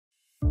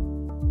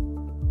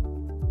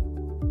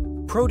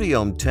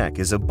Protiome Tech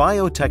is a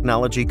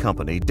biotechnology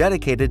company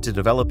dedicated to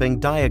developing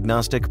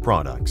diagnostic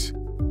products.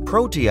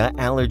 Protia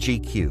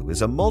Allergy-Q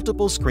is a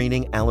multiple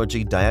screening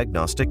allergy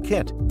diagnostic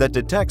kit that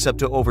detects up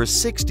to over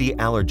 60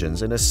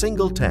 allergens in a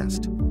single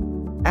test.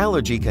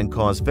 Allergy can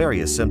cause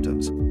various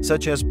symptoms,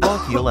 such as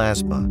bronchial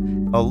asthma,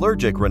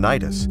 allergic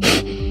rhinitis,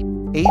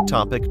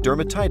 atopic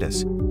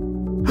dermatitis,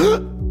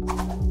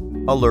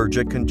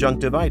 allergic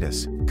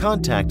conjunctivitis,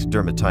 contact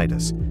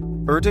dermatitis,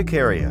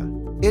 urticaria,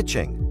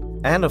 itching,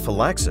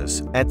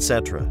 anaphylaxis,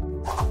 etc.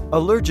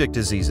 Allergic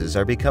diseases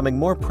are becoming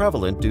more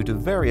prevalent due to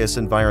various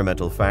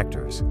environmental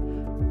factors.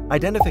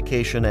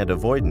 Identification and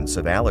avoidance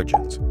of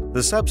allergens,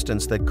 the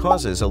substance that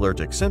causes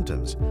allergic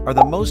symptoms, are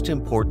the most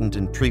important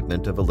in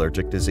treatment of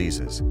allergic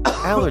diseases.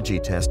 Allergy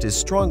test is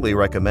strongly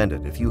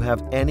recommended if you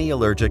have any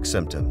allergic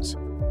symptoms.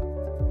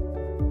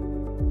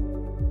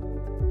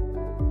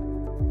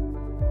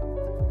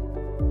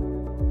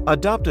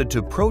 Adopted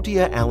to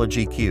Protia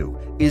Allergy-Q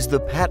is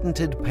the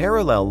patented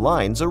parallel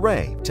lines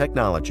array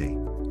technology,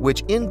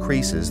 which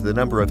increases the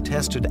number of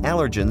tested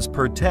allergens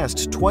per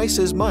test twice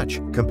as much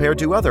compared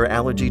to other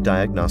allergy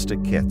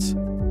diagnostic kits.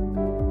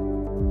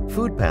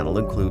 Food panel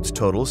includes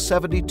total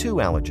 72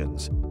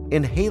 allergens.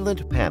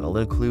 Inhalant panel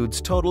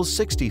includes total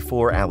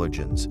 64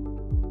 allergens.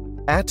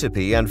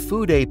 Atopy and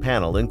Food A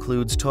panel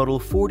includes total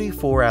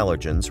 44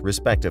 allergens,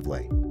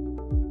 respectively.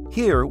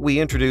 Here, we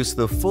introduce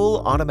the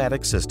full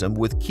automatic system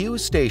with Q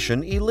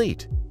Station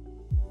Elite.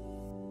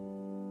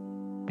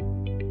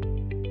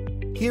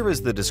 Here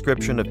is the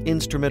description of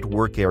instrument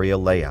work area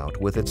layout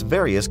with its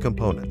various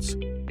components: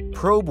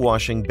 probe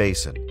washing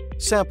basin,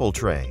 sample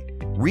tray,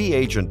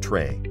 reagent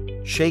tray,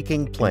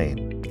 shaking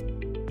plane.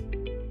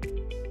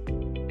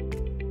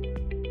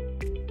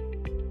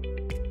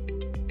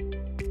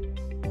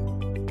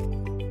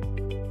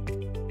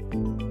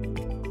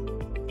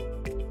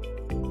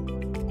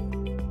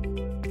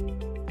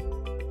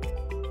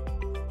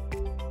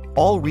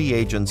 All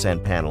reagents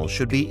and panels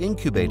should be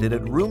incubated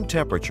at room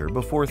temperature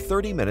before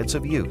 30 minutes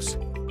of use.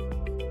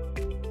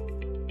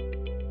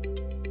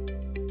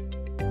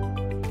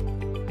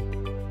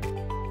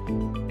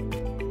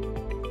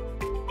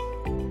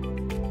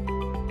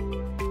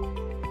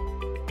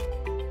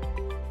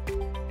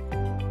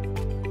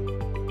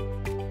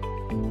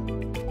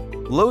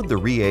 Load the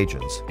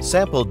reagents,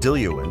 sample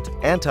diluent,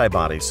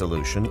 antibody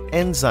solution,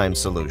 enzyme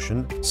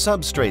solution,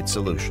 substrate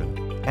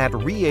solution at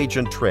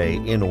reagent tray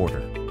in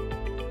order.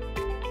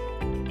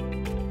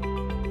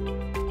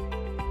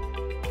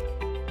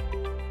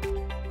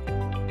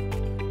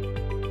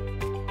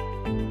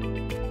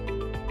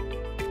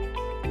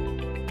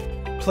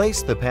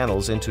 Place the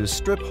panels into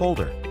strip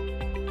holder.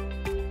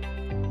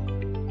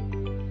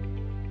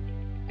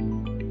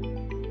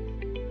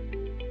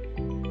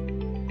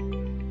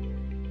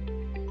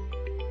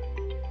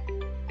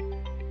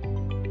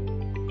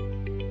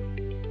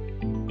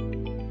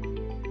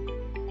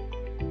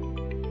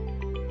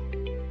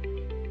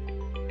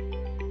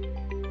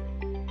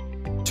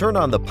 Turn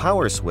on the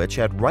power switch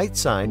at right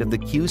side of the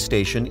Q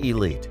Station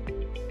Elite.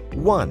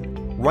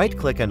 1.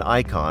 Right-click an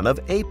icon of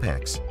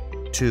Apex.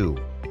 2.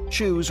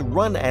 Choose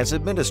Run as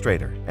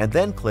Administrator and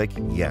then click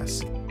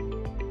Yes.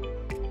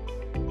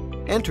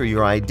 Enter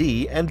your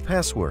ID and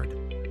password.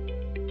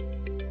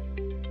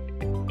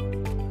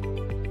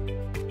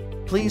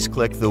 Please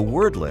click the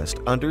Word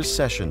List under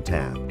Session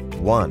tab.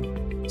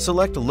 1.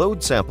 Select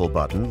Load Sample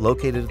button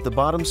located at the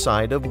bottom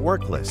side of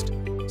Work List.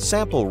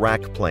 Sample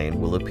rack plane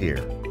will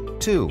appear.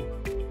 2.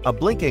 A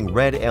blinking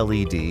red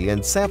LED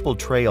and sample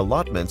tray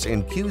allotments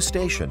in Q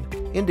Station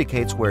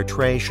indicates where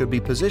tray should be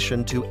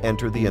positioned to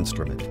enter the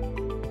instrument.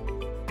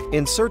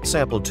 Insert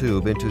sample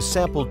tube into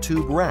sample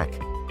tube rack.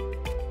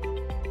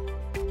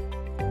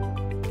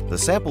 The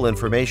sample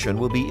information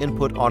will be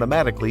input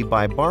automatically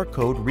by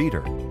barcode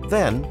reader.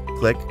 Then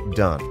click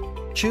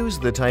Done. Choose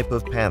the type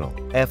of panel,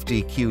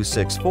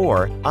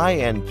 FDQ64,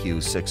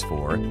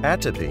 INQ64,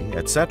 Atopy,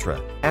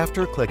 etc.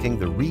 after clicking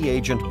the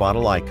reagent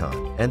bottle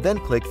icon, and then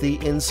click the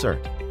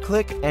Insert.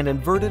 Click an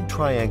inverted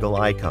triangle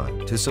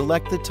icon to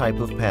select the type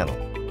of panel.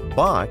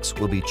 Box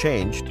will be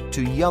changed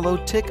to yellow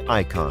tick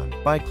icon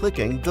by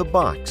clicking the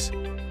box.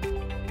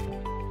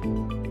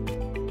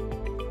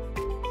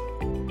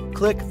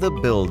 Click the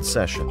Build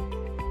session.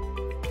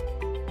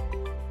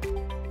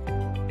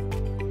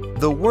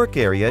 The work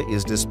area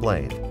is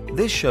displayed.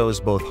 This shows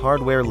both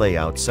hardware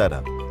layout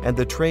setup and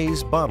the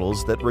trays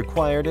bottles that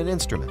required an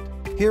instrument.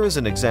 Here is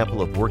an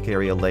example of work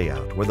area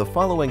layout where the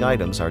following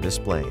items are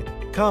displayed: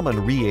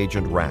 common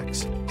reagent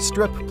racks,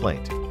 strip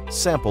plate,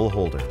 sample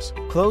holders.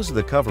 Close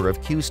the cover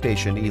of Q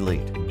Station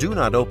Elite. Do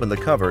not open the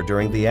cover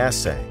during the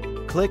assay.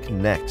 Click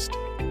Next.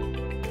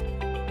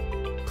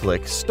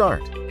 Click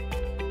Start.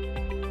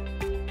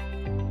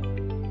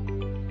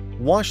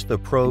 Wash the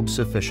probe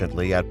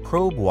sufficiently at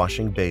probe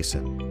washing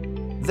basin.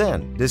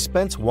 Then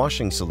dispense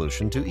washing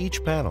solution to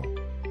each panel.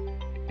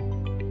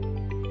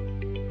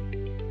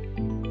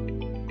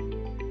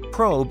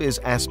 Probe is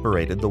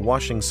aspirated the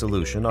washing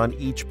solution on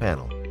each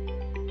panel.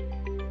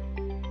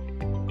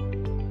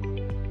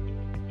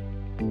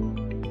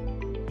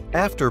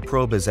 After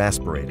probe is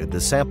aspirated,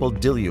 the sample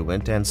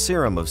diluent and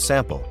serum of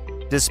sample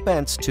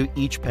dispense to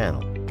each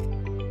panel.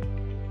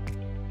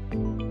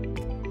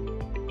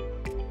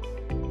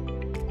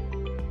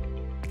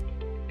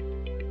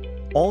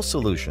 All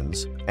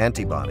solutions,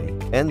 antibody,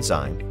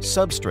 enzyme,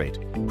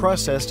 substrate,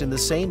 processed in the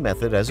same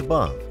method as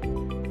above.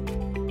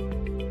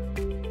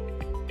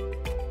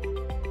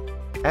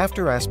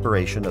 After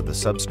aspiration of the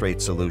substrate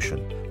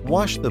solution,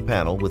 wash the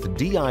panel with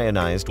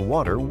deionized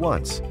water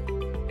once.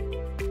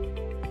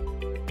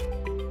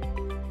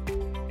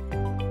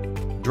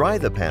 Dry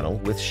the panel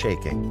with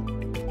shaking.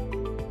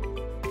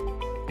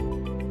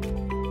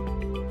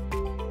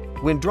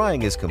 When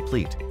drying is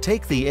complete,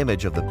 take the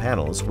image of the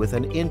panels with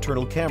an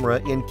internal camera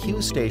in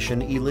Q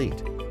Station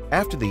Elite.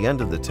 After the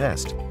end of the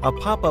test, a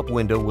pop-up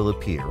window will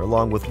appear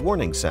along with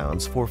warning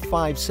sounds for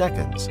 5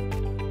 seconds.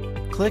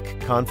 Click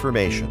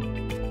Confirmation.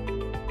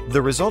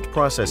 The result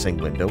processing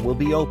window will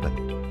be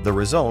open. The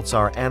results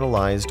are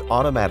analyzed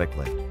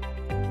automatically.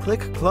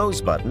 Click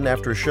Close button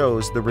after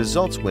shows the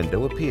results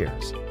window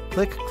appears.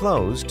 Click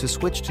Close to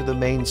switch to the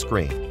main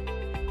screen.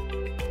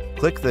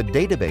 Click the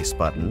Database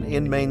button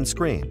in main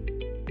screen.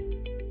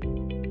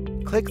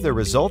 Click the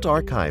Result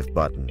Archive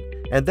button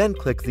and then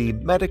click the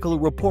Medical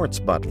Reports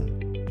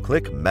button.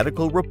 Click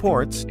Medical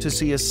Reports to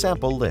see a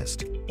sample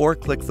list, or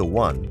click the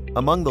 1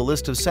 among the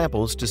list of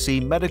samples to see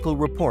medical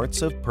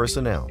reports of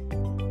personnel.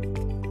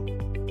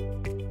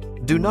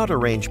 Do not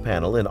arrange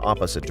panel in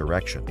opposite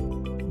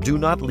direction. Do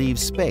not leave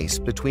space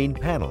between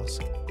panels.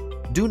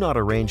 Do not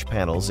arrange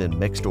panels in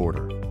mixed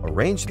order.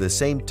 Arrange the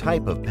same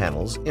type of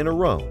panels in a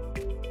row.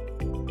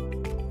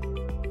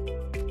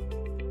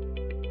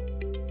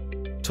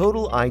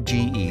 Total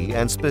IgE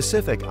and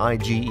specific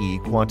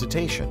IgE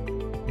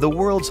quantitation. The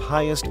world's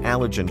highest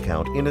allergen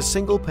count in a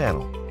single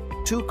panel.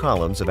 2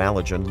 columns of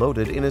allergen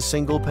loaded in a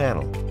single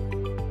panel.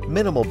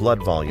 Minimal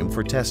blood volume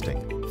for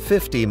testing.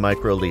 50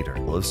 microliter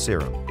of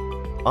serum.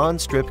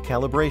 On-strip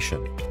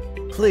calibration.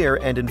 Clear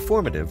and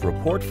informative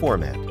report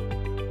format.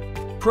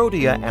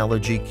 Protia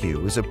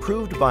Allergy-Q is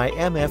approved by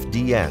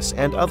MFDS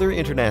and other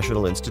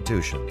international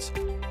institutions.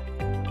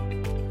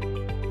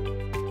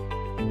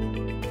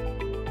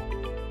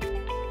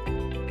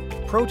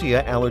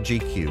 Protia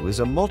Allergy-Q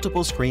is a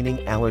multiple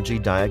screening allergy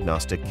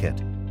diagnostic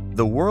kit,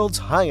 the world's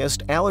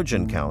highest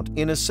allergen count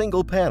in a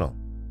single panel.